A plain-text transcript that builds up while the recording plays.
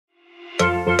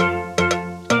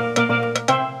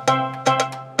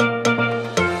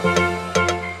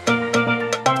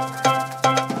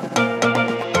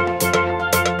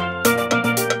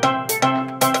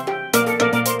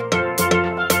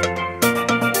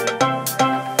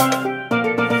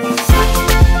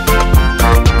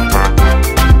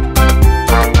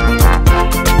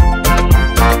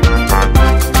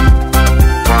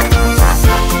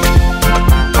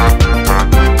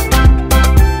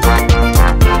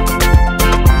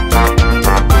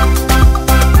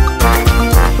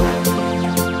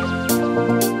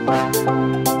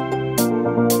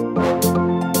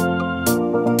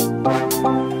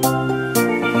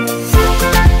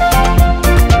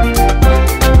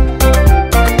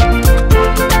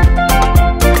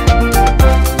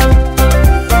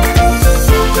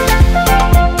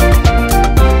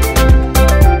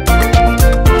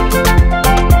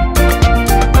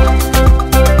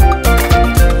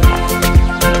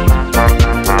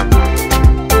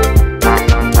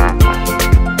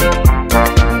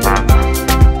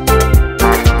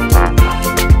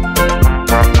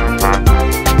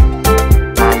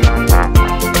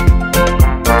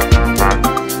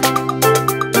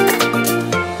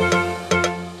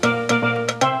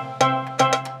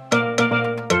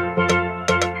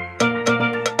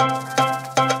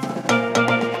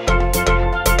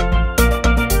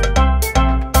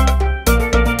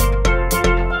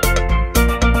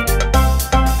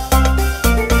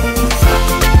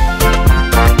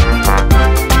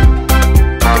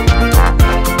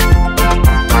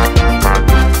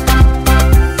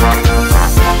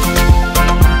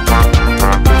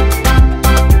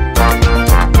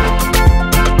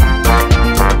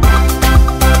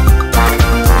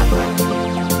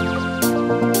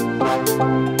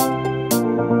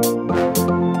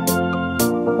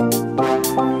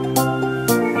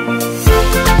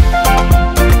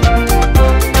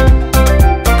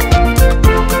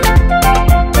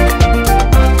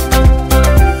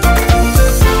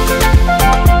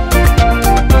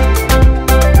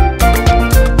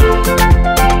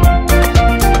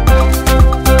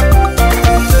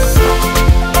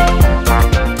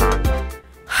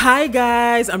Hi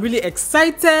guys, I'm really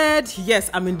excited.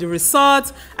 Yes, I'm in the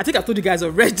resort. I think I told you guys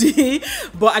already,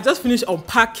 but I just finished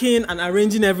unpacking and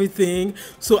arranging everything,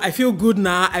 so I feel good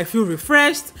now. I feel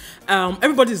refreshed.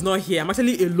 Everybody's not here. I'm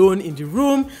actually alone in the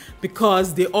room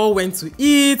because they all went to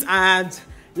eat, and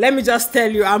let me just tell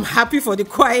you, I'm happy for the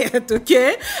quiet,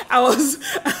 okay? I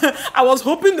was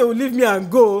hoping they would leave me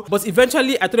and go, but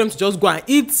eventually I told them to just go and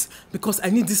eat because I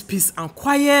need this peace and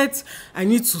quiet. I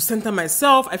need to center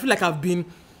myself. I feel like I've been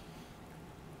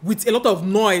with a lot of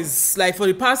noise, like for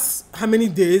the past how many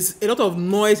days, a lot of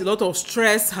noise, a lot of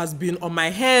stress has been on my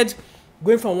head,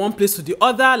 going from one place to the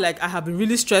other. Like I have been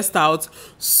really stressed out.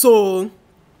 So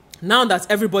now that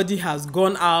everybody has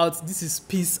gone out, this is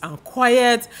peace and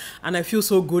quiet, and I feel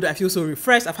so good. I feel so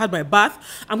refreshed. I've had my bath.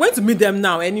 I'm going to meet them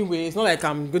now anyway. It's not like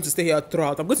I'm going to stay here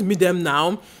throughout. I'm going to meet them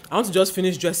now. I want to just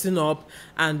finish dressing up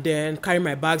and then carry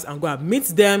my bags and go and meet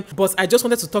them. But I just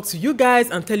wanted to talk to you guys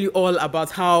and tell you all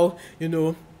about how, you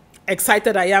know,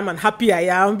 excited I am and happy I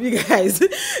am. You guys,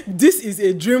 this is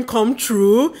a dream come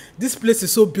true. This place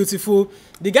is so beautiful.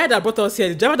 The guy that brought us here,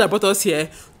 the driver that brought us here,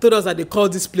 told us that they call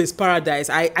this place paradise.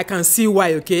 I can see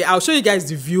why, okay? I'll show you guys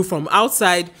the view from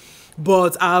outside,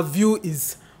 but our view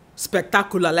is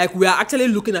spectacular. Like, we are actually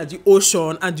looking at the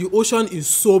ocean, and the ocean is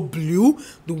so blue.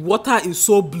 The water is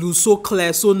so blue, so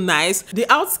clear, so nice. The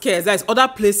outskirts, there's other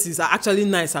places are actually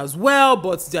nice as well,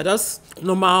 but they're just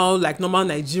normal, like normal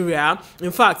Nigeria.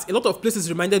 In fact, a lot of places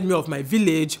reminded me of my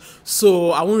village, so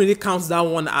I won't really count that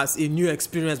one as a new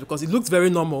experience because it looks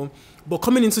very normal. But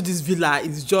coming into this villa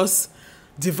is just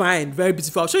divine, very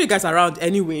beautiful. I'll show you guys around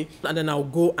anyway, and then I'll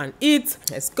go and eat.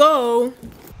 Let's go.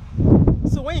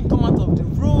 So when you come out of the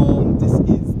room, this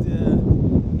is the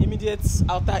immediate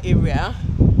outer area.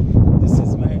 This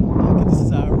is this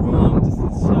is our room. This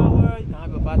is shower. You can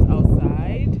have your bath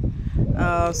outside.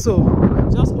 So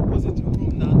just opposite the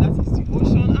room now, that is the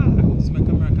ocean. I hope this my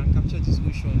camera can capture this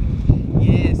ocean.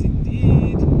 Yes,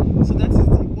 indeed. So that is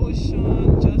the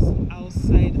ocean just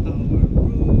outside our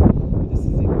room. This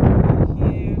is a pool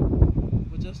here.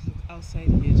 But just look outside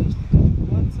here. Just look at the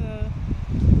water.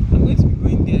 I'm going to be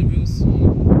going there real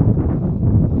soon.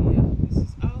 Yeah, this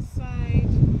is outside.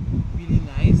 Really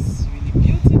nice, really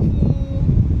beautiful.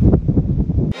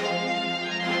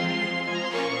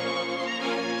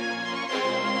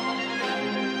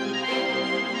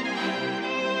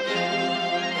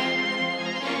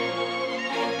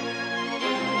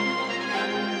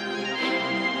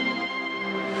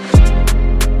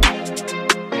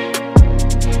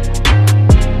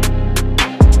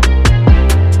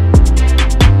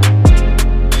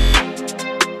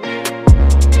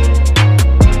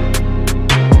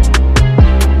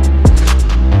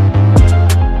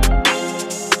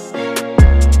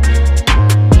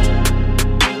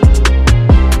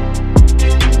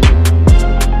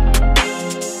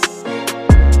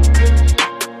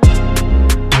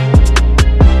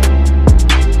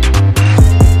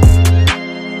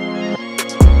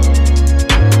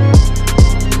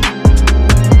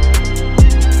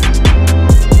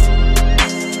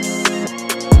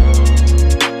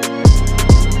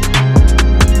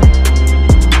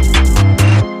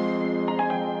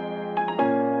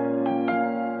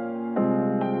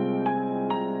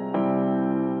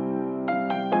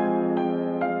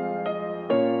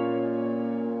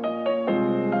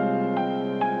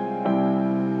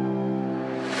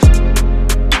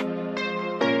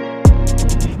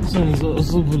 This one is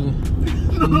also blue.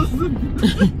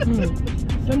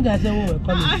 Some guys say we're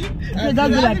coming. It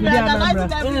doesn't look like we are Anambra.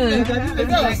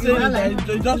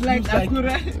 It just like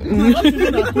Akure.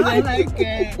 Like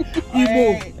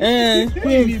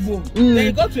Igbo. Igbo.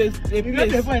 They got to a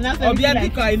place.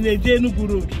 Obiabika in the Enugu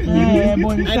Road.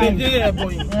 And they are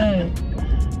boy.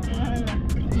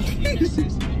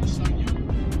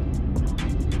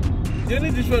 The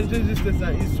only difference between this place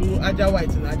is to Aja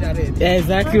white and Aja red. Yeah,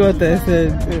 exactly what I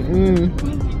said.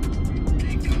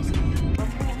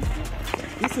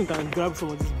 This thing can grab some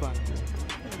of this bag.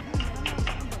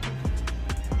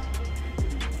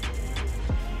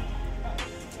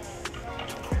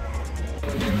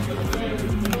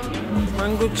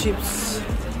 Mango chips.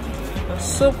 A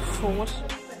soap for what?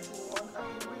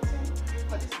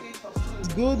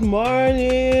 Good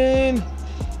morning.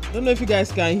 Don't know if you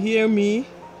guys can hear me,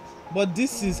 but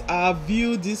this is our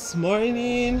view this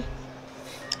morning.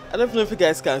 I don't know if you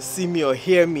guys can see me or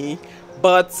hear me,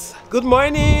 but good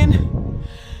morning.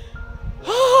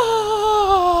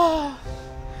 I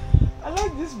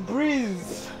like this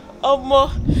breeze.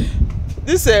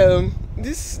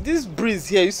 This breeze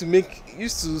here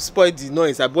used to spoil the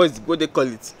noise. What they call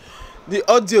it. The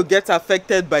audio gets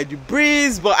affected by the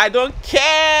breeze, but I don't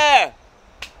care.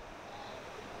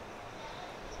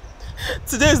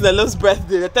 Today is Nelo's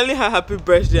birthday. They're telling her happy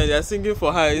birthday and they're singing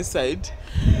for her inside.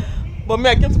 But me,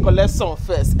 I came to collect sun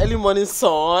first. Early morning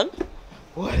sun.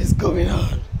 What is going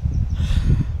on?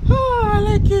 Oh, I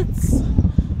like it.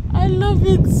 I love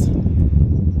it.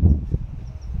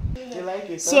 You like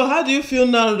it? So, how do you feel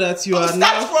now that you are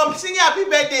now? Start from singing happy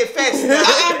birthday first.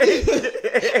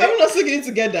 I'm not singing it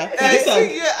together.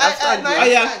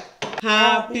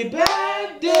 Happy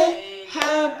birthday,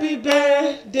 happy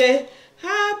birthday,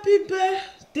 happy birthday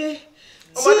to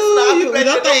you.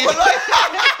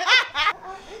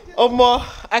 Omo,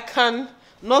 I can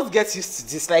not get used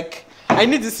to this. Like, I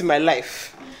need this in my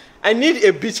life. I need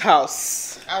a beach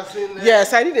house.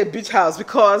 Yes, I need a beach house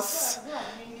because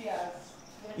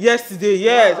yesterday,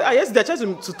 yes, yesterday I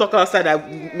tried to talk outside.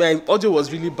 My audio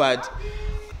was really bad.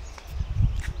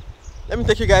 Let me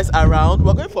take you guys around.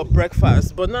 We're going for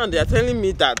breakfast, but now they are telling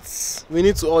me that we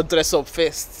need to all dress up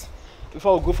first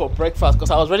before we go for breakfast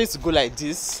because I was ready to go like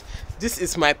this. This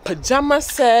is my pajama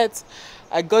set.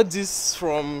 I got this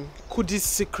from Kudi's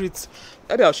Secret.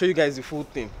 Maybe I'll show you guys the full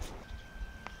thing.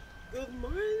 Good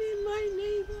morning, my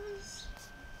neighbors.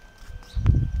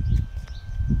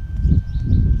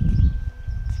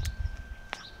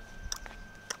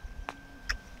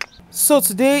 So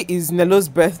today is Nelo's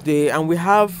birthday and we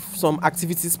have some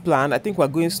activities planned. I think we're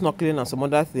going snorkeling and some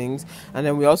other things, and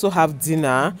then we also have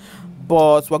dinner,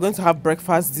 but we're going to have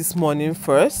breakfast this morning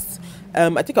first.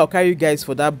 I think I'll carry you guys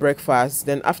for that breakfast.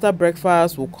 Then after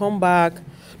breakfast we'll come back.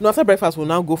 No, after breakfast we'll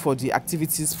now go for the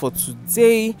activities for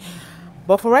today.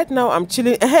 But for right now I'm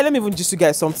chilling. Hey, let me even just you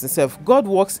guys something. God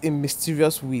works in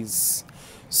mysterious ways.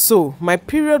 So my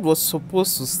period was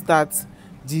supposed to start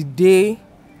the day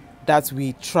that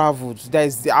we traveled. That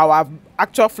is our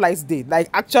actual flight day, like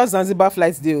actual Zanzibar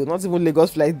flight day, not even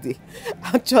Lagos flight day.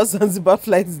 Actual Zanzibar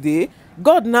flight day.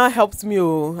 God now helped me.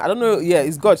 I don't know, yeah,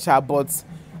 it's God, but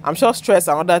I'm sure stress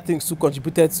and other things too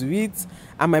contributed to it.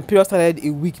 And my period started a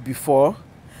week before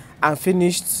and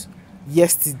finished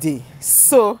yesterday.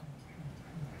 So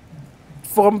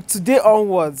from today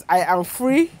onwards, I am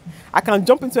free. I can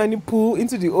jump into any pool,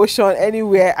 into the ocean,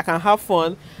 anywhere. I can have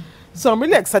fun. So I'm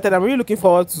really excited. I'm really looking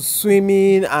forward to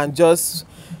swimming and just,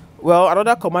 well,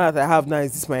 another command that I have now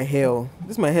is this my hair.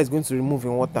 This my hair is going to remove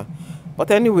in water. But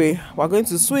anyway, we're going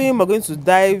to swim, we're going to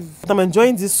dive. I'm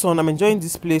enjoying this sun, I'm enjoying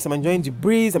this place, I'm enjoying the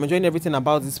breeze, I'm enjoying everything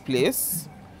about this place.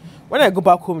 When I go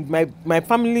back home, my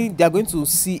family, they're going to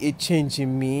see a change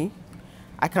in me.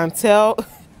 I can tell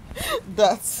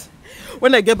that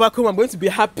when I get back home, I'm going to be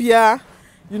happier.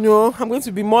 You know, I'm going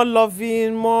to be more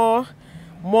loving, more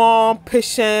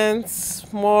patient,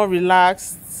 more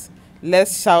relaxed,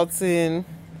 less shouting.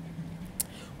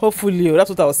 Hopefully, that's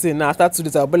what I was saying now. After 2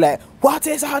 days, I'll be like, what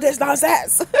is all this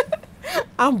nonsense?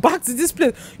 I'm back to this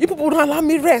place. You people don't allow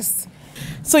me rest.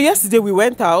 So yesterday we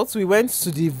went out. We went to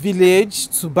the village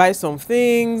to buy some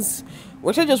things. We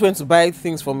actually just went to buy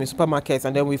things from a supermarket,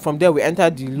 and then from there we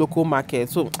entered the local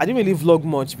market. So I didn't really vlog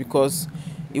much because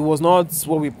it was not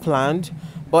what we planned.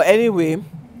 But anyway,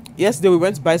 yesterday we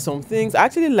went to buy some things. I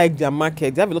actually like their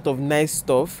market. They have a lot of nice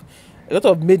stuff. A lot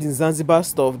of made in Zanzibar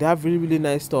stuff. They have really, really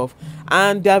nice stuff.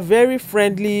 And they are very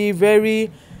friendly,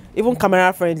 very, even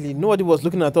camera friendly. Nobody was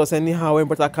looking at us anyhow when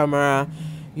we brought our camera.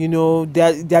 You know,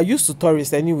 they are used to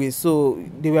tourists anyway. So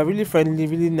they were really friendly,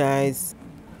 really nice.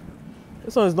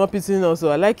 This one is not pitting also.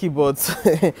 I like it, but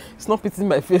it's not pitting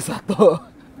my face at all.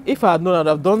 If I had known, I'd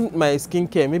have done my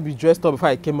skincare, maybe dressed up before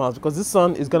I came out, because this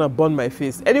sun is going to burn my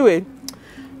face. Anyway,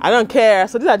 I don't care.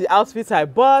 So these are the outfits I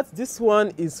bought. This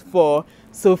one is for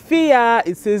SOPHIA.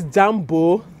 It says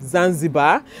Jumbo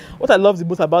Zanzibar. What I love the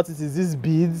most about it is these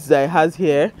beads that it has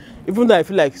here. Even though I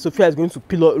feel like SOPHIA is going to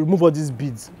remove all these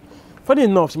beads. Funny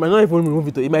enough, she might not even remove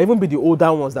it. It might even be the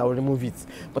older ones that will remove it.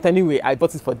 But anyway, I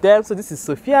bought it for them. So this is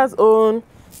SOPHIA's own.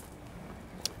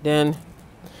 Then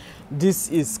this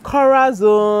is KORA's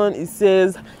own. It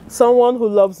says, someone who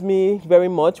loves me very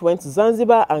much went to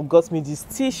Zanzibar and got me this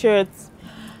t-shirt.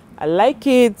 I like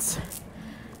it.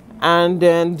 And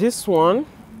then this one,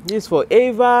 this is for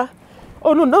Ava.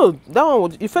 Oh no, that one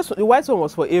was the white one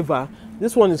was for Ava.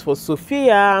 This one is for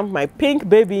SOPHIA, my pink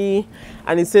baby.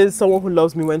 And it says, someone who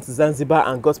loves me went to Zanzibar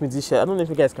and got me this shirt. I don't know if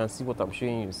you guys can see what I'm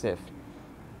showing you yourself.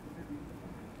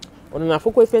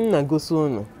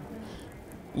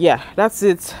 Yeah, that's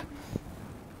it.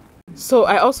 So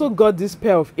I also got this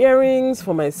pair of earrings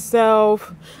for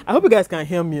myself. I hope you guys can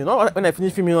hear me. Not when I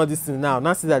finish filming all this thing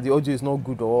now see that the audio is not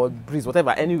good or breeze, whatever.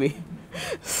 Anyway,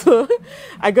 so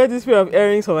I got this pair of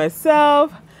earrings for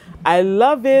myself. I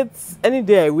love it. Any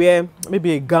day I wear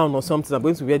maybe a gown or something, I'm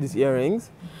going to wear these earrings.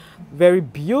 Very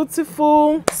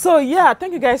beautiful. So yeah,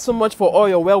 thank you guys so much for all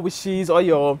your well wishes, all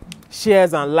your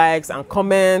shares and likes and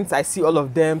comments. I see all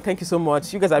of them. Thank you so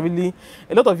much. You guys are really,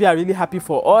 a lot of you are really happy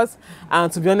for us,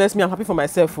 and to be honest, me, I'm happy for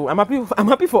myself. I'm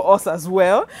happy for us as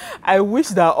well. I wish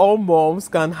that all moms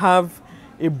can have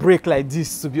a break like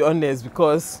this, to be honest,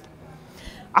 because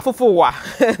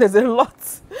there's a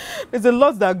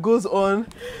lot that goes on,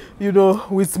 you know,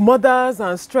 with mothers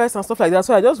and stress and stuff like that.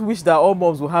 So I just wish that all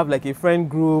moms will have like a friend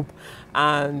group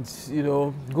and, you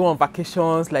know, go on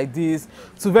vacations like this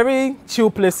to very chill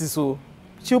places. So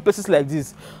chill places like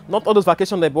this, not all those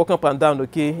vacations like walking up and down,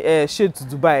 okay? Shade to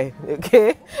Dubai,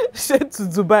 okay? Shade to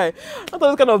Dubai, not all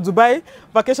those kind of Dubai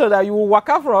vacation that you will walk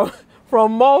out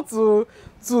from mall to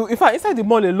in fact, inside the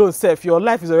mall alone, your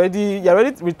life is you're already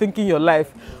rethinking your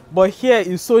life. But here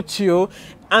is so chill.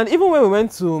 And even when we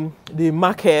went to the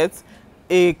market,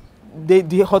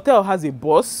 the hotel has a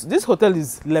bus. This hotel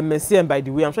is Le Messien, by the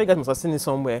way. I'm sure you guys must have seen it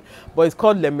somewhere, but it's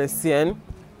called Le Messien.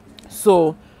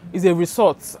 So it's a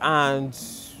resort, and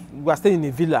we are staying in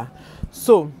a villa.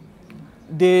 So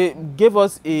they gave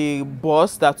us a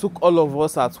bus that took all of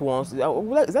us at once. Is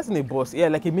that in a bus? Yeah,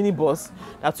 like a mini bus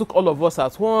that took all of us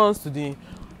at once to the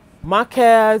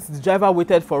market. The driver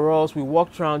waited for us. We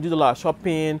walked around, did all our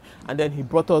shopping, and then he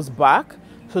brought us back.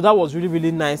 So that was really,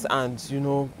 really nice, and, you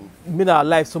know, made our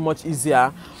life so much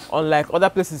easier. Unlike other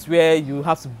places where you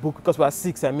have to book, because we are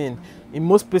 6, I mean, in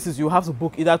most places you have to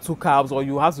book either 2 cabs or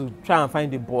you have to try and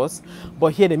find a bus.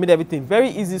 But here they made everything very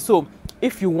easy. So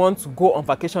if you want to go on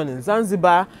vacation in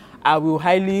Zanzibar, I will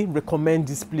highly recommend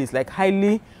this place. Like,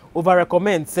 highly over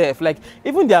recommend self. Like,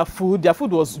 even their food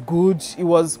was good. It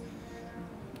was,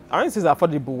 I don't say it's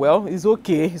affordable. Well, it's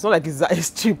okay. It's not like it's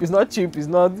cheap. It's not cheap. It's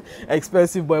not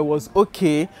expensive, but it was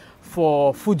okay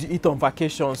for food you eat on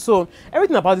vacation. So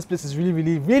everything about this place is really,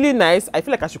 really, really nice. I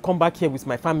feel like I should come back here with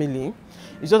my family.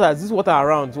 It's just that this water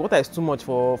around, water is too much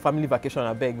for family vacation,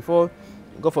 I beg, before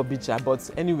go for beach. But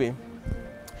anyway,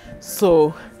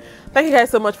 so thank you guys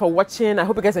so much for watching. I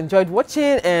hope you guys enjoyed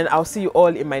watching, and I'll see you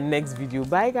all in my next video.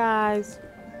 Bye guys.